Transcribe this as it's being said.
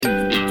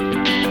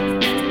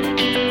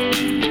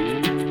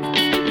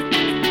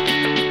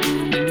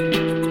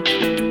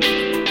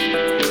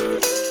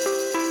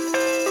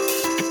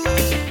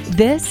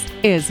This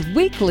is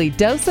Weekly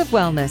Dose of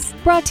Wellness,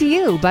 brought to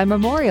you by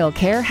Memorial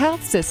Care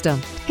Health System.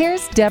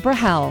 Here's Deborah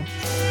Howell.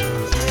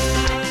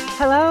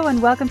 Hello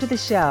and welcome to the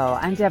show.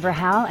 I'm Deborah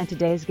Howell, and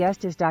today's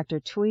guest is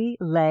Dr. Thuy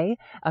Le,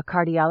 a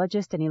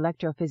cardiologist and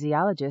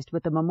electrophysiologist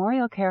with the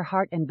Memorial Care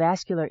Heart and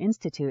Vascular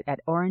Institute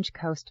at Orange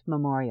Coast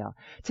Memorial.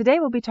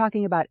 Today we'll be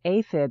talking about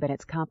AFib and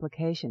its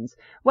complications.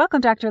 Welcome,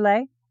 Dr.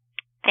 Le.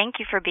 Thank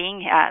you for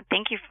being here.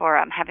 Thank you for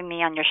having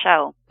me on your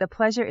show. The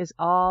pleasure is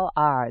all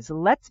ours.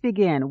 Let's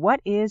begin. What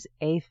is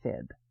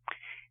AFib?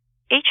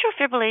 Atrial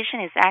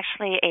fibrillation is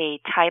actually a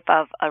type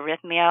of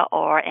arrhythmia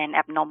or an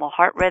abnormal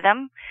heart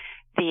rhythm.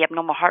 The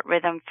abnormal heart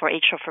rhythm for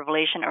atrial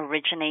fibrillation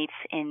originates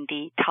in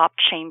the top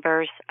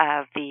chambers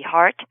of the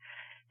heart.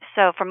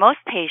 So for most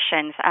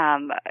patients,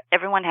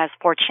 everyone has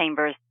four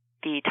chambers.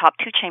 The top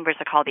two chambers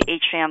are called the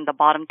atrium. The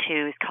bottom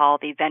two is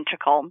called the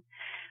ventricle.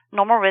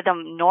 Normal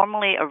rhythm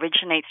normally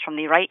originates from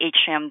the right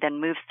atrium,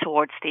 then moves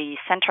towards the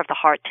center of the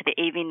heart to the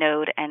AV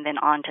node and then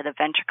on to the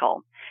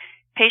ventricle.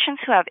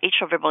 Patients who have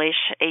atrial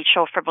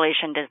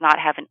fibrillation does not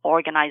have an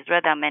organized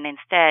rhythm, and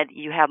instead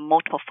you have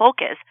multiple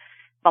focus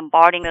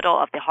bombarding the middle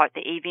of the heart,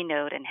 the AV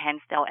node, and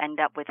hence they'll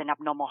end up with an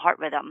abnormal heart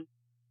rhythm.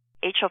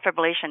 Atrial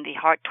fibrillation, the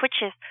heart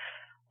twitches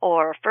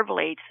or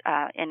fibrillates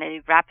in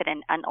a rapid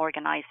and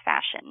unorganized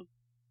fashion.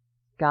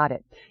 Got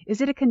it. Is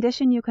it a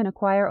condition you can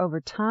acquire over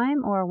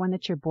time or one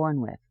that you're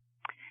born with?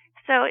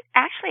 So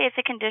actually, it's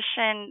a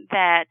condition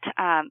that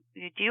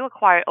you do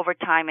acquire over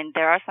time, and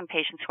there are some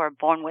patients who are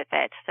born with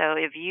it. So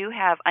if you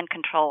have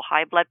uncontrolled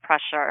high blood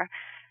pressure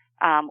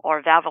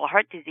or valvular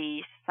heart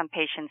disease, some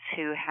patients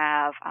who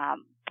have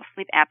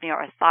sleep apnea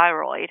or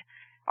thyroid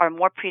are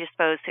more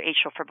predisposed to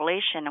atrial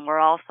fibrillation. And we're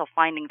also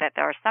finding that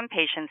there are some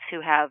patients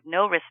who have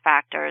no risk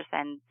factors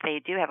and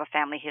they do have a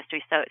family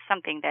history. So it's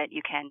something that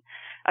you can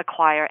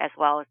acquire as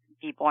well as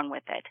be born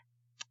with it.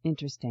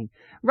 Interesting.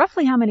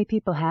 Roughly how many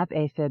people have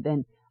AFib,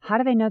 and how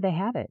do they know they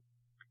have it?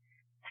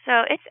 So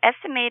it's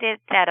estimated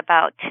that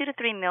about 2 to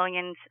 3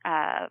 million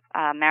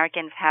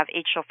Americans have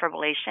atrial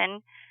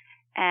fibrillation,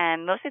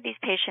 and most of these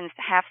patients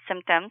have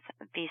symptoms.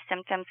 These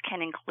symptoms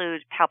can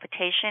include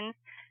palpitations,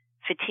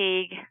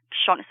 fatigue,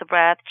 shortness of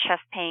breath,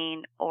 chest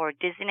pain, or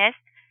dizziness.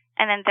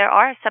 And then there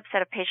are a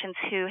subset of patients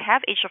who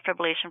have atrial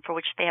fibrillation for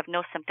which they have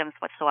no symptoms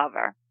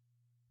whatsoever.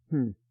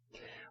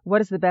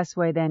 What is the best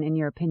way then, in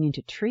your opinion,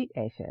 to treat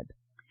AFib?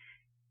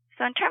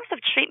 So in terms of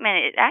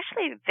treatment, it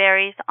actually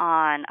varies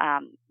on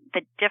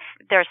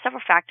there are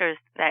several factors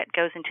that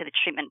goes into the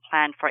treatment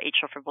plan for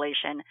atrial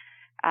fibrillation,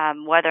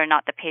 whether or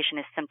not the patient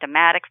is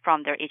symptomatic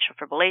from their atrial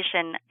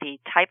fibrillation, the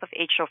type of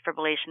atrial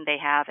fibrillation they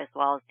have, as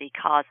well as the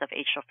cause of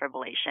atrial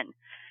fibrillation.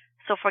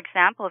 So for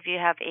example, if you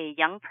have a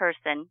young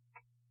person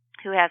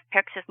who has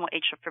paroxysmal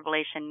atrial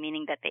fibrillation,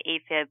 meaning that the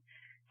AFib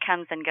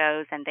comes and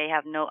goes and they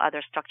have no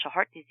other structural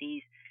heart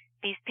disease,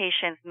 these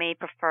patients may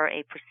prefer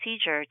a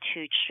procedure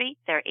to treat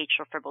their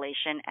atrial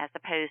fibrillation as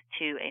opposed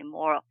to a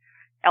more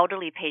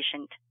elderly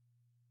patient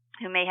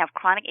who may have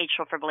chronic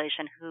atrial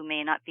fibrillation who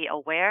may not be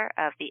aware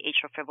of the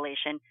atrial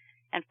fibrillation.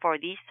 And for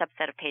these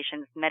subset of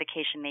patients,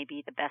 medication may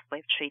be the best way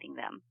of treating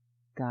them.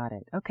 Got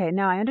it. Okay.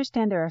 Now, I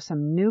understand there are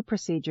some new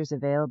procedures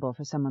available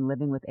for someone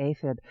living with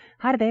AFib.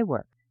 How do they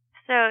work?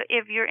 So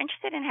if you're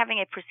interested in having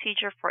a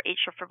procedure for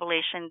atrial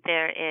fibrillation,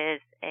 there is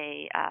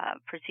a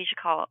procedure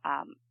called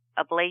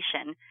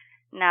ablation.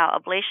 Now,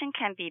 ablation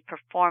can be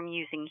performed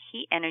using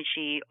heat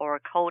energy or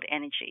cold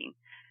energy.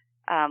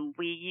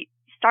 We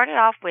started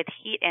off with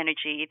heat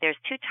energy. There's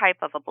two types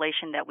of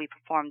ablation that we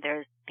perform.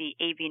 There's the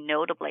AV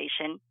node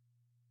ablation,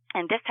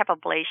 and this type of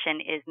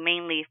ablation is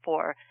mainly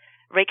for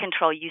rate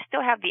control. You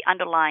still have the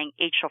underlying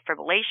atrial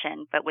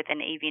fibrillation, but with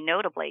an AV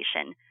node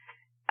ablation,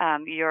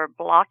 you're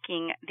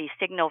blocking the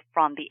signal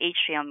from the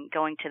atrium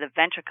going to the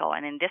ventricle,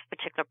 and in this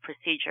particular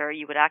procedure,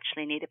 you would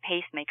actually need a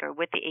pacemaker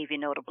with the AV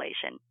node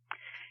ablation.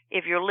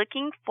 If you're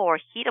looking for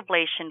heat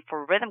ablation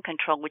for rhythm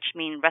control, which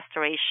means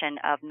restoration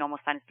of normal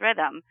sinus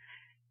rhythm,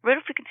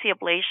 radiofrequency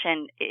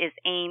ablation is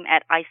aimed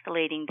at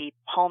isolating the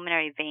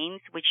pulmonary veins,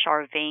 which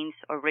are veins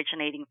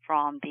originating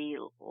from the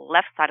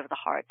left side of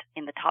the heart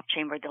in the top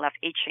chamber, the left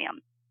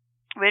atrium.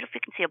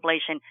 Radiofrequency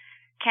ablation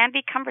can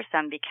be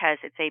cumbersome because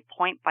it's a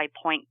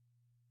point-by-point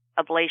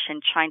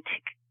ablation trying to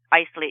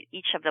isolate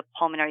each of the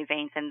pulmonary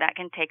veins, and that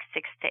can take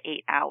 6 to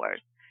 8 hours.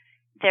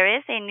 There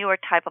is a newer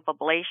type of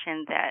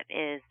ablation that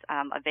is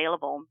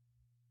available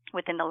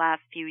within the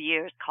last few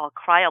years called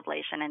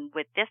cryoablation. And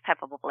with this type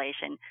of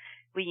ablation,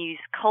 we use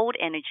cold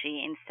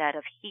energy instead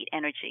of heat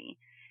energy.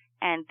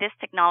 And this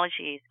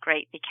technology is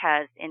great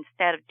because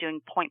instead of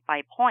doing point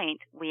by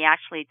point, we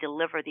actually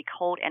deliver the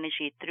cold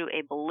energy through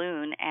a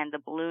balloon, and the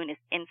balloon is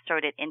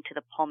inserted into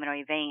the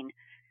pulmonary vein.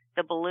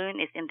 The balloon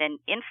is then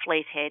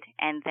inflated,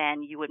 and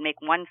then you would make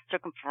one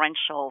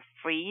circumferential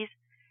freeze.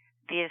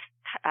 This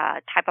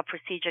type of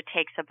procedure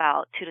takes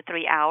about 2 to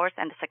 3 hours,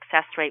 and the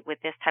success rate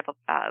with this type of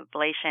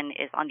ablation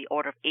is on the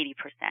order of 80%.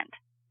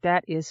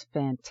 That is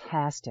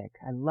fantastic.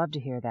 I love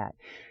to hear that.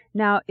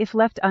 Now, if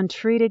left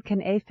untreated,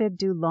 can AFib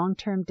do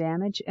long-term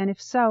damage? And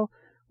if so,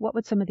 what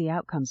would some of the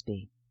outcomes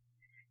be?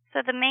 So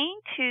the main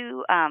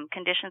two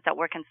conditions that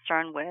we're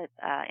concerned with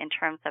in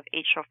terms of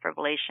atrial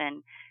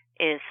fibrillation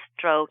is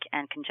stroke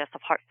and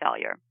congestive heart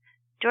failure.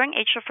 During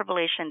atrial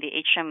fibrillation, the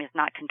atrium is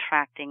not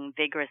contracting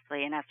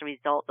vigorously, and as a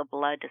result, the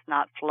blood does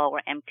not flow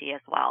or empty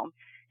as well.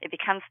 It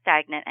becomes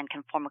stagnant and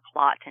can form a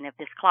clot, and if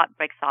this clot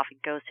breaks off,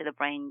 it goes to the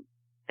brain.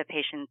 The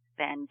patient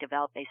then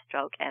develops a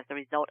stroke as a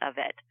result of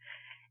it.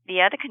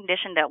 The other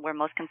condition that we're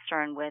most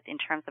concerned with in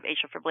terms of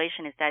atrial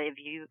fibrillation is that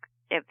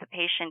if the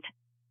patient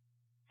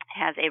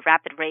has a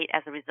rapid rate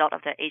as a result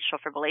of the atrial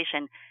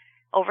fibrillation,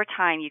 over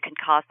time you can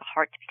cause the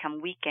heart to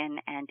become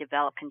weakened and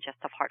develop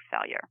congestive heart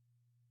failure.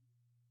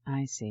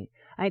 I see.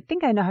 I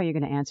think I know how you're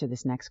going to answer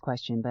this next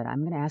question, but I'm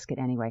going to ask it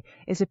anyway.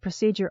 Is a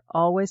procedure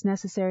always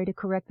necessary to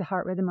correct the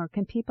heart rhythm, or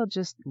can people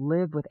just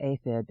live with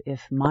AFib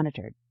if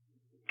monitored?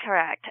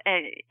 Correct.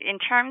 In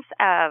terms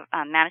of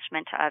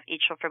management of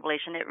atrial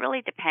fibrillation, it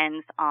really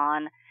depends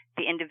on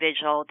the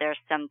individual, their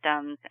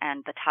symptoms,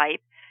 and the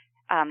type.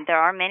 There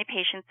are many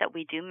patients that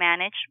we do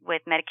manage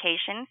with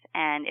medications,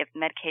 and if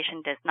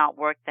medication does not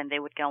work, then they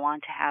would go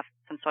on to have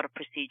some sort of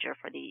procedure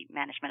for the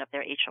management of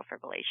their atrial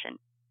fibrillation.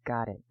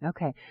 Got it.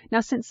 Okay. Now,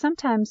 since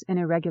sometimes an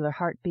irregular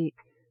heartbeat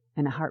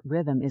and a heart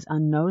rhythm is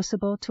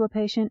unnoticeable to a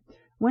patient,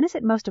 when is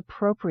it most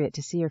appropriate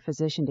to see your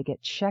physician to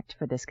get checked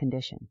for this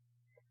condition?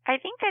 I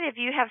think that if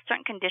you have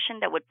certain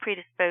condition that would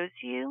predispose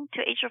you to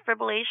atrial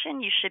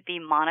fibrillation, you should be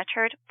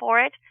monitored for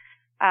it.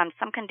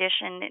 Some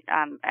condition,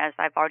 as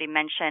I've already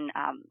mentioned,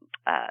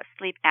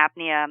 sleep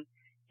apnea,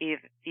 if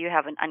you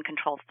have an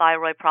uncontrolled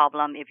thyroid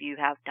problem, if you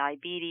have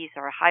diabetes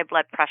or high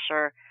blood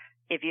pressure,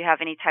 if you have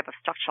any type of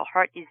structural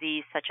heart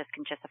disease such as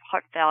congestive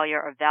heart failure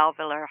or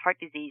valvular heart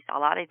disease, a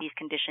lot of these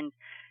conditions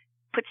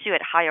puts you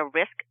at higher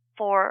risk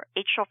for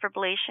atrial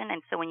fibrillation.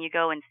 And so when you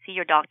go and see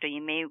your doctor,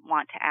 you may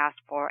want to ask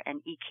for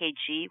an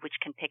EKG, which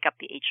can pick up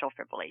the atrial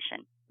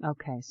fibrillation.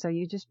 Okay, so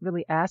you just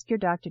really ask your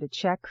doctor to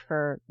check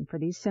for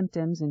these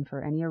symptoms and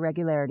for any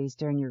irregularities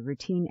during your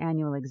routine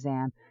annual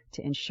exam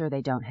to ensure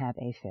they don't have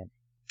AFib.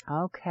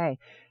 Okay.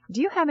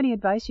 Do you have any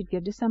advice you'd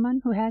give to someone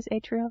who has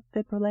atrial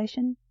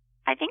fibrillation?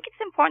 I think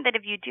it's important that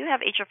if you do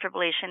have atrial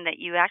fibrillation, that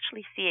you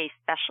actually see a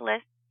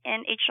specialist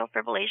in atrial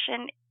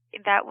fibrillation.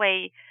 That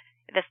way,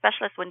 the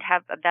specialist would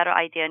have a better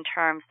idea in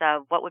terms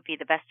of what would be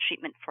the best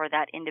treatment for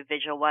that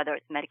individual, whether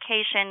it's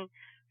medication.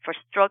 For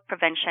stroke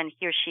prevention,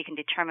 he or she can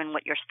determine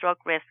what your stroke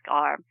risks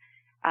are.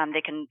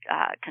 They can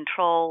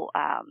control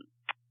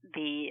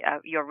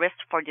your risk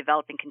for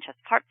developing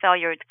congestive heart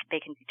failure. They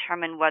can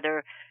determine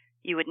whether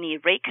you would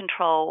need rate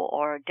control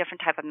or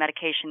different type of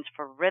medications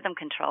for rhythm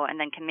control, and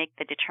then can make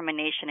the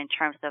determination in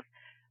terms of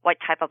what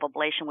type of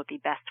ablation would be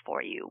best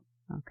for you.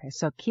 Okay,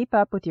 so keep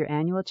up with your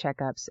annual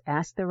checkups,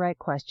 ask the right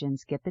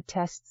questions, get the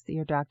tests that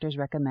your doctors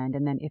recommend,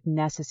 and then if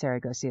necessary,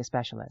 go see a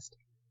specialist.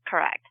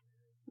 Correct.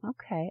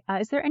 Okay.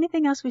 Is there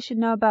anything else we should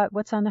know about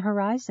what's on the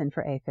horizon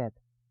for AFib?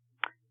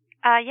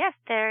 Yes,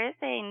 there is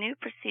a new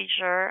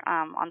procedure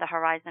on the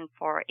horizon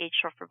for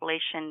atrial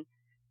fibrillation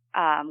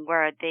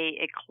where they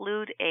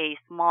include a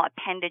small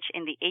appendage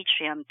in the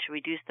atrium to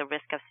reduce the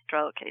risk of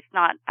stroke. It's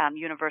not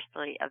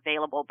universally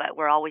available, but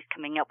we're always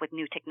coming up with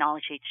new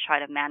technology to try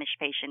to manage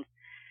patients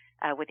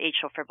with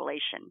atrial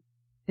fibrillation.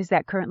 Is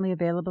that currently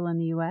available in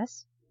the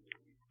U.S.?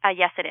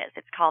 Yes, it is.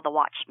 It's called the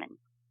Watchman.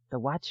 The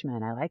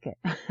Watchman. I like it.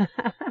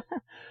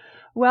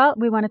 Well,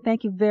 we want to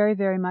thank you very,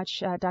 very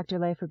much, Dr.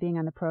 Lay, for being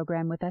on the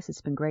program with us.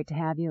 It's been great to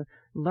have you.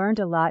 Learned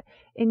a lot.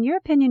 In your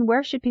opinion,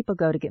 where should people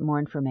go to get more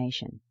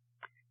information?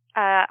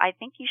 I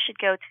think you should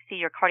go to see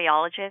your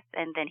cardiologist,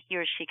 and then he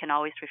or she can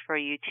always refer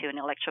you to an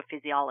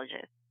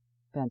electrophysiologist.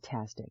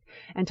 Fantastic.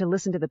 And to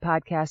listen to the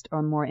podcast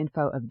or more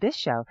info of this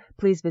show,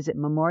 please visit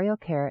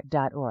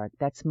memorialcare.org.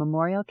 That's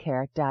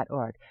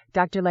memorialcare.org.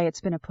 Dr. Lay,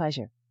 it's been a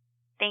pleasure.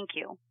 Thank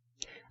you.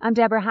 I'm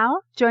Deborah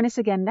Howell. Join us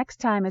again next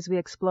time as we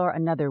explore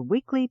another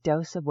weekly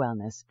dose of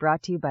wellness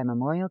brought to you by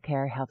Memorial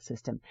Care Health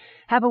System.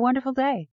 Have a wonderful day.